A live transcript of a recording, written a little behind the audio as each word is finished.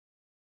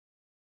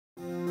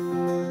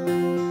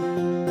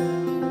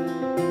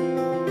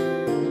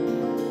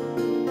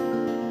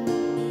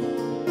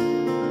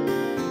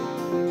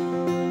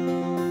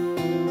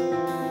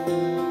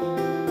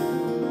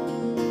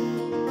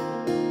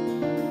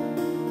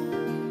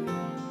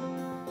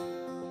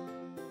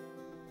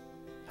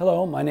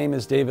Hello, my name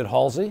is David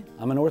Halsey.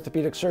 I'm an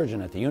orthopedic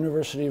surgeon at the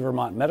University of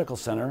Vermont Medical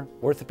Center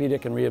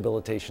Orthopedic and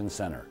Rehabilitation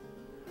Center.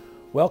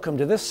 Welcome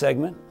to this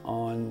segment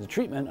on the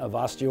treatment of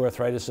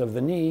osteoarthritis of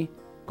the knee,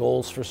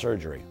 goals for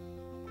surgery.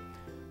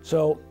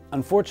 So,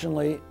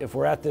 unfortunately, if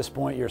we're at this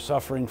point, you're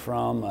suffering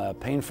from a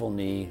painful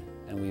knee,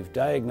 and we've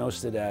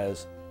diagnosed it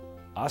as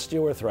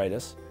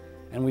osteoarthritis,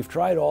 and we've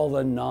tried all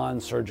the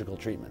non-surgical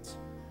treatments.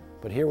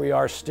 But here we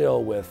are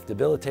still with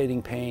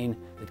debilitating pain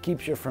that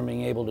keeps you from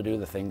being able to do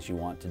the things you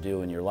want to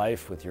do in your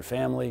life, with your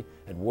family,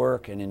 at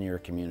work, and in your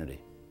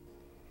community.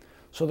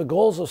 So the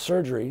goals of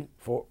surgery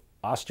for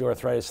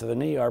osteoarthritis of the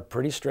knee are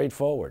pretty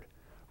straightforward.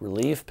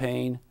 Relieve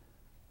pain,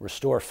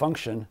 restore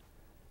function,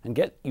 and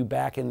get you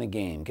back in the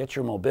game. Get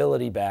your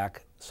mobility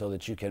back so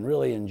that you can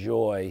really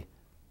enjoy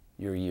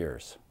your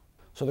years.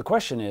 So the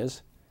question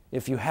is,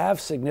 if you have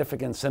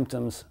significant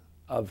symptoms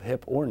of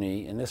hip or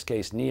knee, in this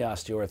case knee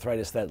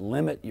osteoarthritis, that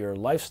limit your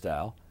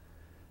lifestyle,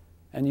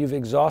 and you've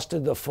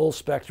exhausted the full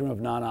spectrum of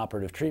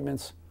non-operative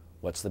treatments,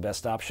 what's the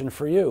best option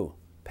for you?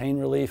 Pain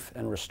relief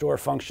and restore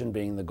function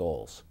being the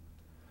goals.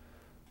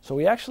 So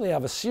we actually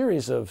have a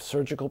series of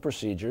surgical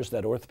procedures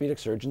that orthopedic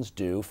surgeons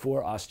do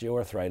for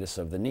osteoarthritis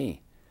of the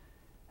knee.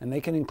 And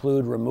they can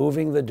include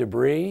removing the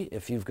debris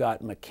if you've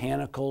got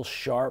mechanical,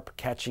 sharp,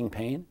 catching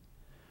pain.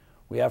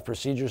 We have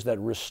procedures that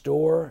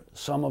restore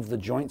some of the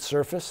joint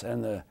surface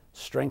and the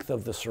strength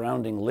of the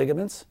surrounding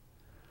ligaments.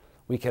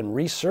 We can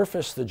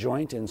resurface the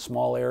joint in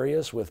small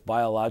areas with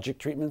biologic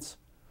treatments,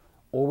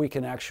 or we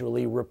can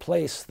actually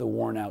replace the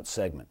worn out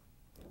segment.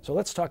 So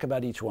let's talk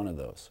about each one of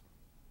those.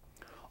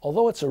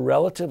 Although it's a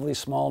relatively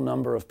small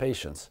number of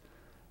patients,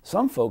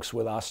 some folks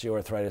with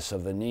osteoarthritis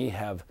of the knee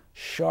have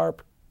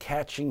sharp,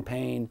 catching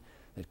pain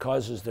that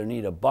causes their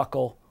knee to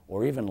buckle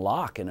or even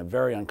lock in a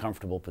very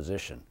uncomfortable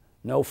position.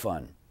 No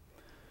fun.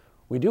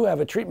 We do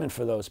have a treatment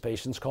for those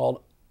patients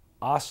called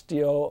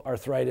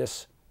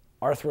osteoarthritis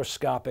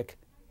arthroscopic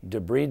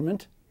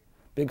debridement,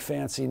 big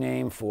fancy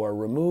name for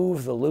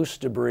remove the loose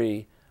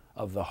debris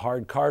of the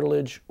hard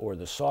cartilage or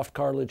the soft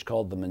cartilage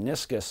called the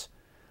meniscus,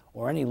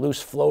 or any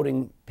loose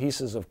floating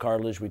pieces of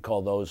cartilage, we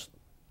call those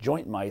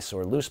joint mice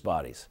or loose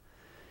bodies.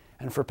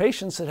 And for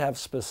patients that have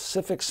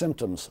specific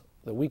symptoms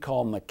that we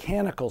call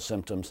mechanical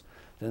symptoms,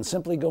 then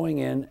simply going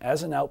in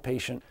as an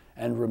outpatient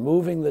and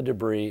removing the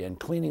debris and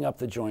cleaning up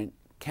the joint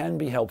can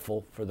be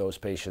helpful for those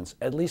patients,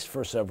 at least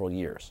for several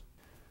years.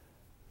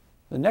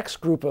 The next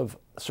group of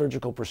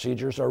surgical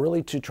procedures are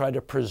really to try to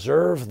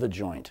preserve the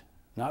joint,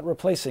 not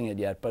replacing it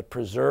yet, but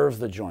preserve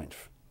the joint.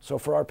 So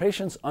for our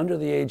patients under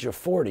the age of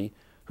 40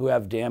 who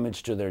have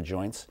damage to their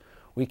joints,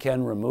 we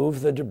can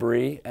remove the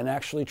debris and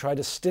actually try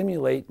to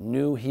stimulate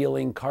new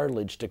healing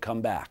cartilage to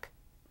come back.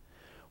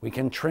 We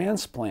can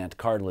transplant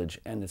cartilage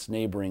and its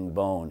neighboring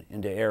bone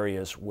into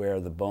areas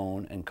where the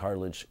bone and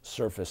cartilage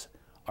surface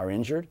are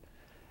injured.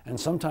 And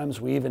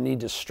sometimes we even need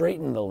to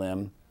straighten the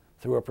limb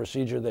through a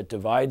procedure that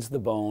divides the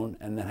bone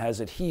and then has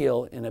it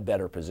heal in a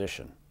better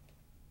position.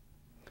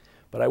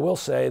 But I will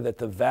say that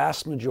the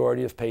vast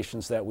majority of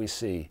patients that we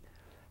see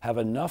have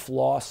enough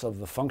loss of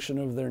the function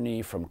of their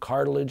knee from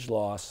cartilage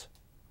loss,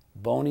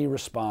 bony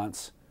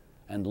response,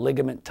 and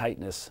ligament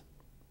tightness,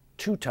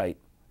 too tight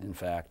in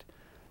fact,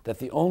 that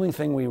the only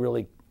thing we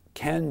really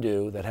can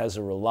do that has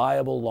a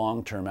reliable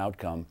long-term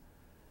outcome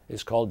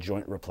is called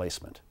joint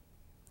replacement.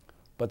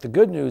 But the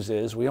good news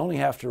is we only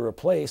have to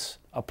replace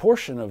a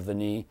portion of the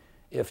knee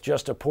if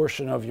just a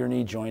portion of your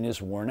knee joint is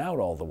worn out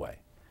all the way.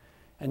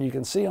 And you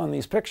can see on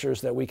these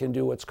pictures that we can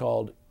do what's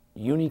called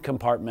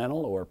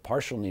unicompartmental or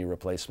partial knee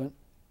replacement.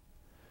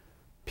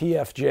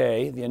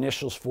 PFJ, the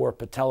initials for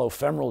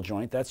patellofemoral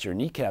joint, that's your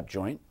kneecap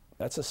joint.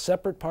 That's a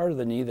separate part of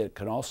the knee that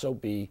can also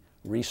be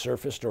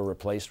resurfaced or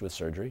replaced with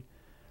surgery.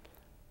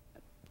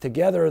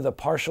 Together, the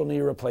partial knee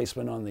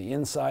replacement on the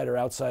inside or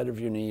outside of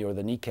your knee or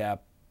the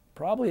kneecap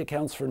probably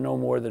accounts for no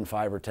more than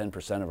 5 or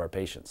 10% of our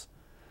patients.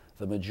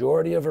 The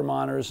majority of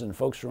Vermonters and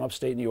folks from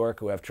upstate New York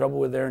who have trouble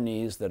with their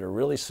knees that are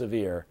really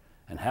severe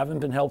and haven't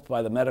been helped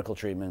by the medical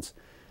treatments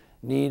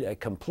need a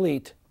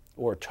complete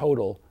or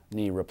total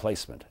knee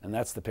replacement. And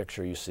that's the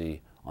picture you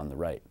see on the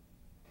right.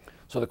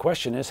 So the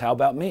question is, how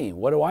about me?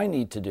 What do I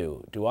need to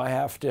do? Do I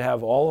have to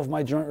have all of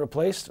my joint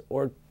replaced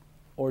or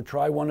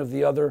try one of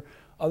the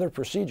other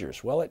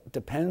procedures? Well, it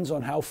depends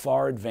on how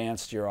far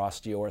advanced your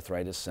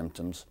osteoarthritis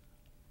symptoms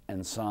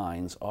and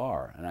signs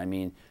are. And I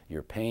mean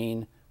your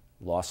pain,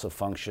 loss of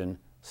function,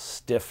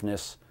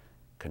 stiffness,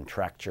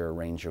 contracture,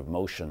 range of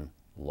motion,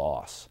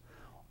 loss.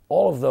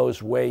 All of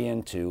those weigh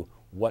into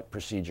what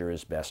procedure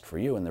is best for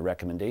you and the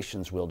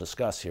recommendations we'll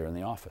discuss here in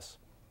the office.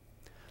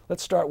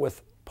 Let's start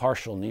with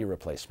partial knee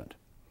replacement.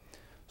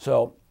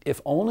 So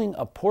if only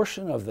a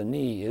portion of the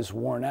knee is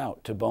worn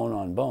out to bone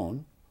on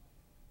bone,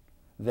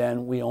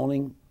 then we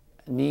only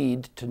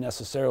need to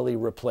necessarily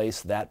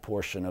replace that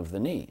portion of the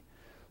knee.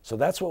 So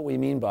that's what we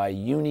mean by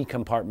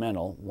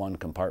unicompartmental, one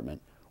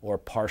compartment, or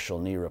partial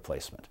knee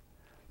replacement.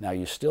 Now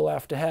you still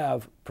have to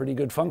have pretty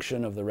good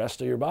function of the rest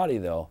of your body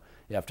though.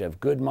 You have to have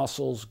good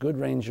muscles, good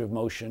range of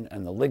motion,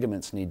 and the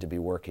ligaments need to be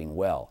working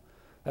well.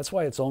 That's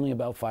why it's only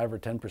about 5 or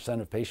 10%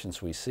 of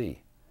patients we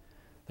see.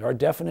 There are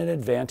definite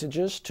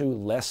advantages to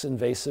less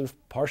invasive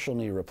partial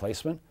knee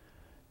replacement.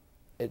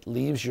 It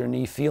leaves your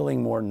knee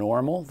feeling more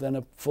normal than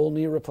a full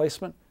knee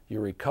replacement.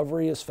 Your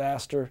recovery is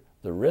faster,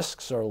 the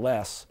risks are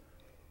less,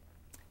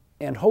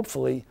 and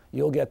hopefully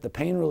you'll get the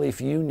pain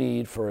relief you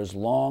need for as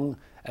long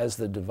as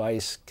the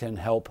device can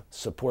help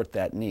support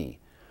that knee.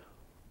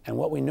 And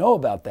what we know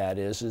about that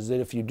is that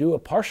if you do a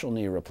partial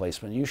knee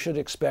replacement, you should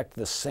expect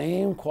the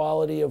same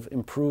quality of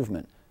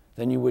improvement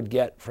than you would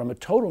get from a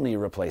total knee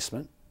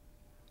replacement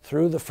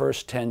through the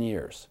first 10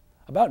 years,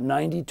 about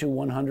 90 to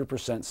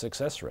 100%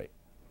 success rate.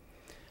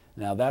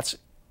 Now that's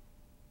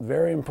a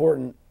very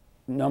important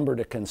number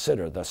to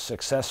consider, the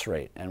success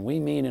rate. And we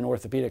mean in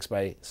orthopedics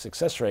by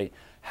success rate,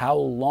 how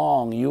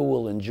long you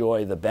will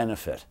enjoy the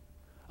benefit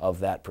of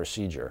that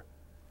procedure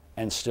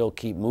and still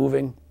keep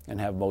moving and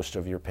have most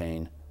of your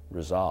pain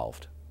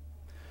resolved.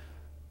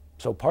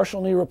 So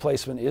partial knee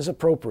replacement is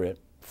appropriate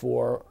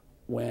for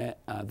when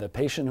the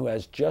patient who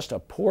has just a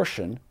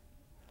portion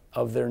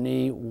of their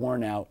knee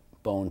worn out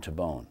bone to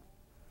bone.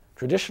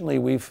 Traditionally,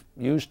 we've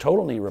used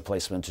total knee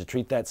replacement to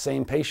treat that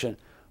same patient,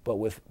 but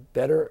with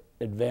better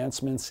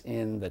advancements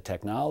in the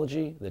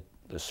technology,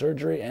 the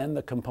surgery, and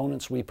the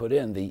components we put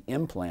in, the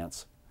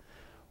implants,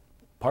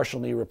 partial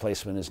knee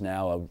replacement is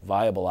now a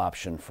viable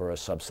option for a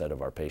subset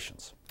of our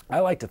patients. I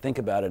like to think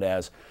about it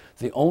as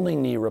the only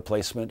knee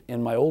replacement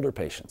in my older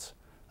patients.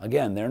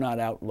 Again, they're not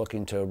out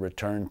looking to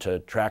return to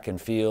track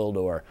and field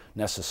or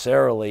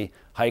necessarily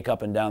hike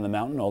up and down the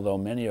mountain, although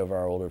many of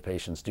our older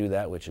patients do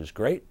that, which is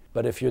great.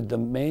 But if your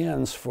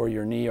demands for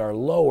your knee are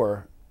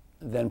lower,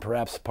 then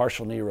perhaps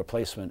partial knee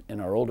replacement in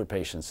our older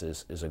patients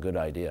is a good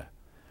idea.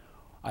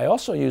 I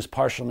also use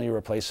partial knee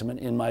replacement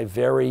in my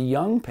very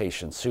young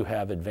patients who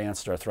have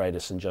advanced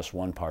arthritis in just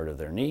one part of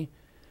their knee,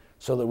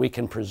 so that we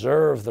can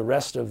preserve the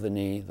rest of the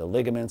knee, the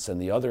ligaments and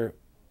the other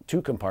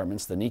two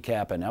compartments, the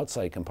kneecap and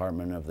outside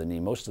compartment of the knee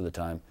most of the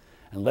time,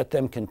 and let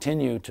them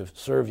continue to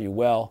serve you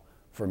well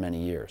for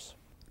many years.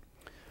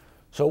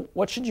 So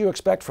what should you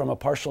expect from a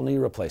partial knee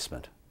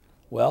replacement?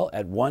 Well,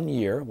 at 1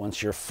 year,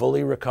 once you're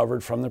fully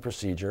recovered from the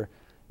procedure,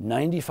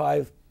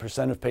 95%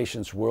 of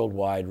patients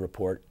worldwide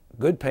report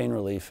good pain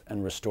relief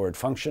and restored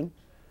function.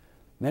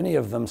 Many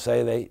of them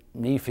say their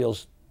knee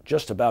feels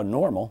just about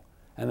normal,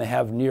 and they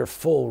have near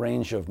full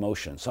range of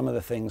motion, some of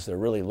the things they're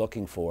really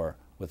looking for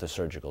with a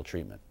surgical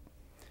treatment.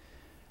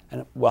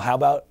 And well, how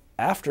about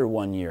after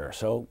 1 year?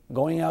 So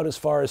going out as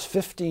far as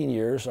 15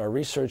 years, our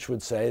research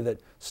would say that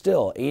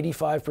still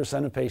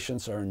 85% of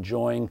patients are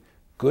enjoying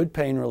good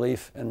pain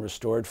relief and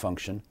restored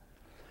function,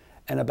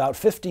 and about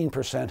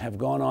 15% have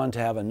gone on to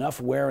have enough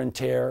wear and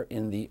tear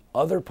in the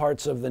other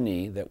parts of the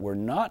knee that were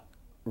not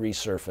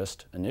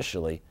resurfaced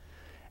initially,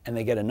 and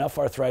they get enough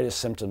arthritis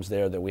symptoms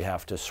there that we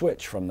have to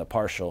switch from the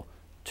partial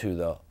to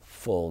the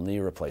full knee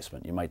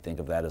replacement. You might think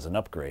of that as an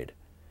upgrade.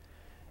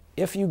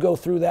 If you go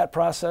through that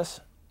process,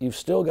 you've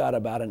still got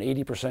about an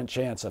 80%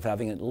 chance of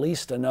having at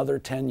least another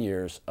 10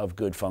 years of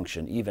good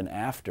function, even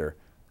after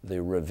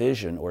the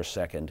revision or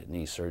second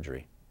knee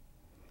surgery.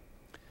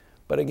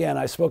 But again,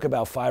 I spoke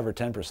about 5 or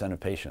 10% of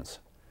patients.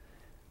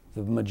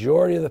 The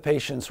majority of the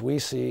patients we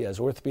see as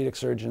orthopedic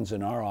surgeons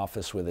in our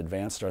office with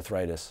advanced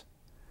arthritis,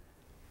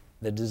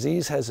 the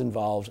disease has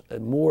involved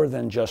more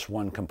than just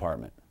one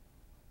compartment.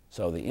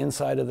 So the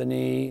inside of the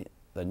knee,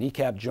 the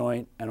kneecap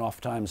joint, and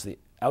oftentimes the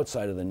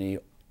outside of the knee,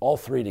 all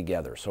three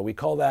together. So we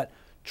call that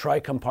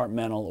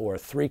tricompartmental or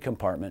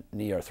three-compartment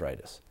knee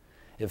arthritis.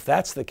 If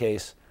that's the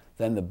case,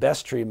 then the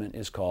best treatment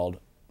is called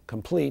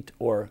complete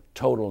or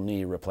total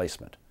knee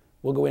replacement.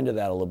 We'll go into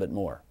that a little bit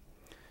more.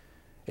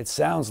 It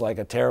sounds like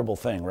a terrible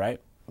thing, right?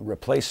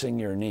 Replacing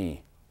your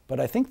knee. But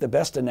I think the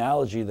best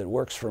analogy that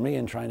works for me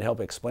in trying to help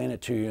explain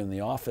it to you in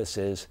the office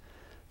is,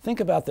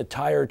 think about the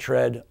tire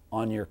tread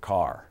on your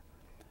car.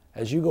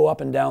 As you go up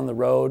and down the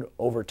road,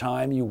 over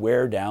time you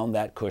wear down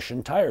that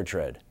cushioned tire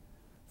tread.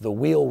 The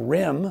wheel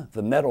rim,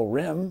 the metal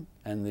rim,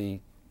 and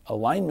the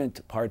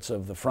alignment parts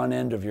of the front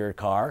end of your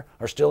car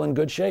are still in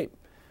good shape.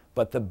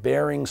 But the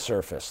bearing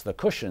surface, the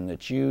cushion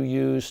that you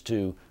use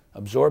to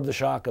absorb the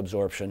shock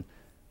absorption,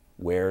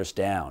 wears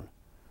down.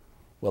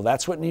 Well,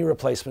 that's what knee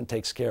replacement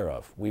takes care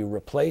of. We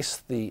replace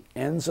the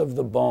ends of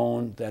the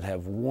bone that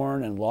have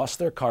worn and lost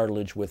their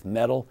cartilage with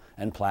metal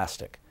and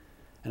plastic.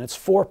 And it's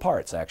 4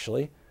 parts,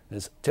 actually.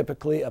 There's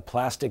typically a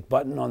plastic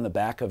button on the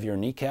back of your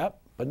kneecap,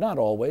 but not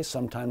always.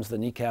 Sometimes the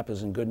kneecap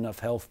is in good enough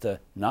health to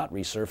not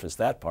resurface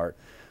that part.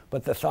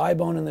 But the thigh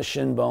bone and the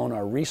shin bone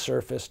are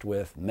resurfaced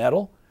with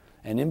metal,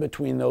 and in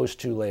between those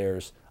 2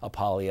 layers, a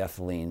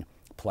polyethylene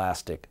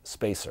plastic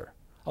spacer.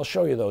 I'll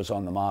show you those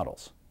on the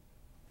models.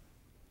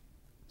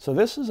 So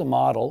this is a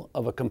model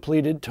of a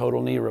completed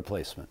total knee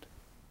replacement.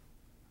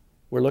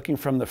 We're looking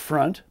from the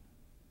front,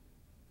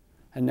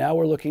 and now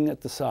we're looking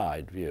at the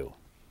side view.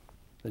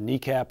 The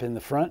kneecap in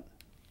the front,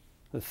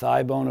 the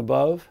thigh bone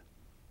above,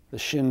 the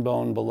shin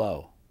bone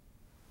below.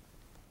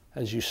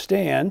 As you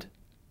stand,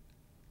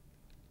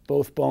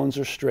 both bones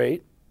are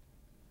straight.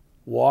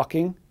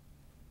 Walking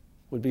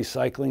would be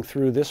cycling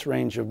through this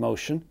range of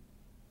motion.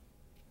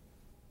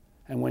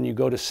 And when you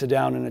go to sit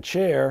down in a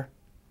chair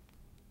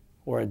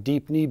or a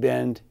deep knee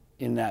bend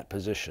in that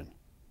position.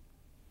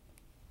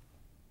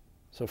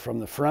 So from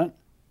the front,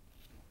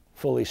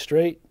 fully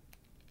straight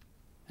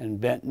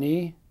and bent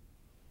knee.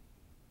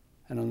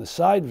 And on the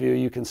side view,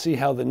 you can see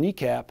how the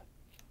kneecap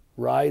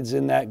rides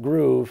in that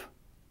groove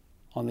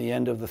on the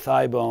end of the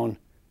thigh bone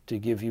to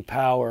give you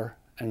power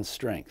and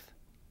strength.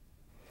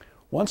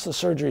 Once the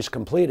surgery is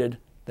completed,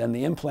 then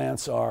the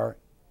implants are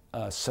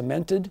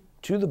cemented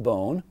to the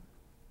bone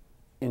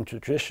in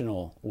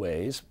traditional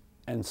ways,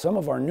 and some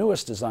of our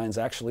newest designs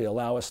actually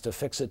allow us to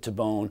fix it to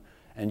bone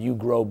and you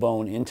grow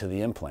bone into the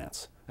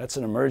implants. That's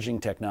an emerging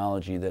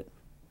technology that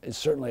is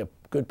certainly a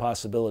good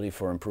possibility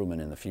for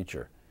improvement in the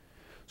future.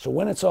 So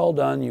when it's all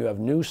done, you have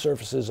new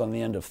surfaces on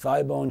the end of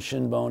thigh bone,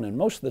 shin bone, and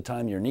most of the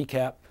time your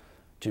kneecap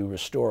to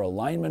restore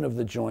alignment of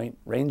the joint,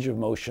 range of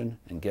motion,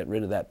 and get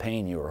rid of that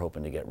pain you were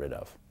hoping to get rid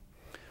of.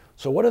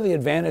 So what are the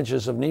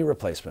advantages of knee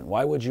replacement?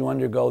 Why would you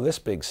undergo this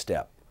big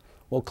step?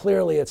 Well,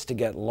 clearly it's to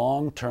get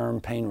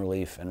long-term pain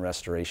relief and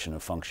restoration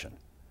of function.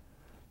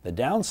 The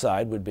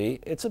downside would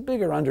be it's a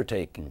bigger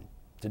undertaking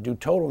to do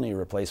total knee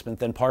replacement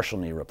than partial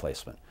knee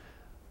replacement.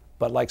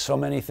 But like so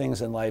many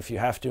things in life, you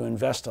have to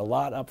invest a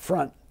lot up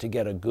front to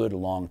get a good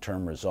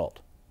long-term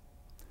result.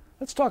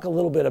 Let's talk a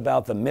little bit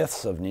about the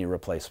myths of knee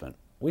replacement.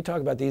 We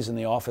talk about these in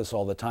the office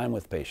all the time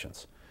with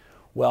patients.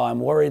 Well, I'm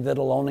worried that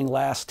it'll only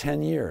last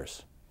 10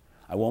 years.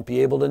 I won't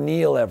be able to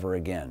kneel ever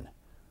again.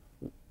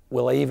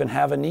 Will I even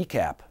have a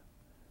kneecap?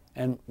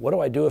 And what do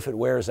I do if it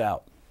wears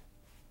out?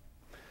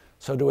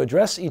 So to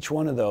address each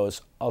one of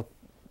those, I'll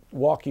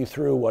walk you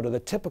through what are the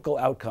typical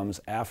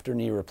outcomes after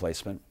knee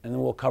replacement, and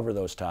then we'll cover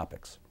those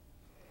topics.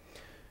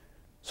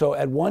 So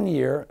at 1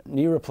 year,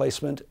 knee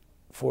replacement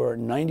for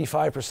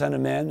 95%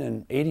 of men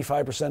and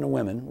 85% of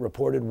women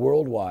reported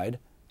worldwide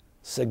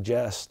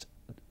suggest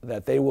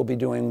that they will be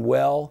doing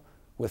well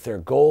with their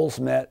goals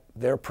met,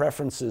 their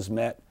preferences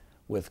met,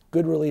 with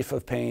good relief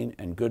of pain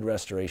and good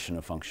restoration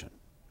of function.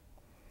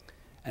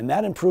 And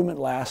that improvement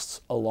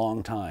lasts a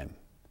long time.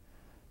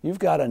 You've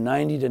got a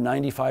 90 to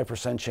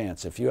 95%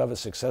 chance, if you have a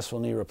successful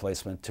knee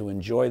replacement, to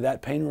enjoy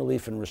that pain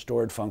relief and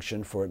restored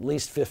function for at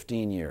least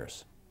 15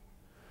 years.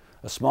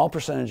 A small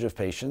percentage of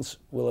patients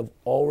will have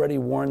already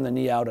worn the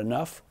knee out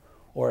enough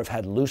or have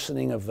had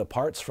loosening of the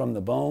parts from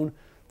the bone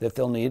that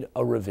they'll need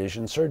a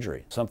revision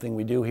surgery, something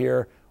we do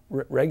here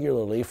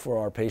regularly for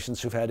our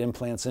patients who've had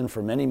implants in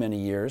for many, many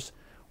years.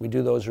 We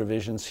do those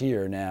revisions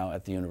here now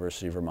at the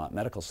University of Vermont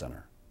Medical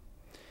Center.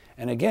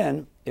 And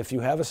again, if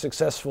you have a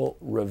successful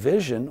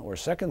revision or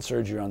second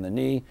surgery on the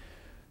knee,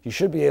 you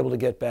should be able to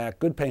get back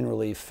good pain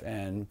relief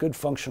and good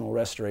functional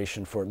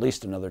restoration for at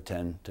least another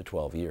 10 to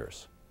 12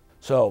 years.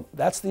 So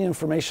that's the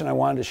information I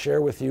wanted to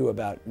share with you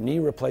about knee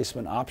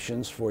replacement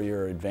options for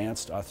your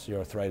advanced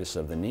osteoarthritis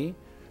of the knee.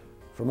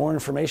 For more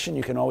information,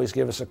 you can always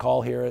give us a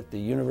call here at the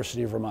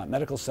University of Vermont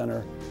Medical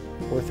Center,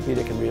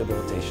 Orthopedic and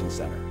Rehabilitation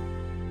Center.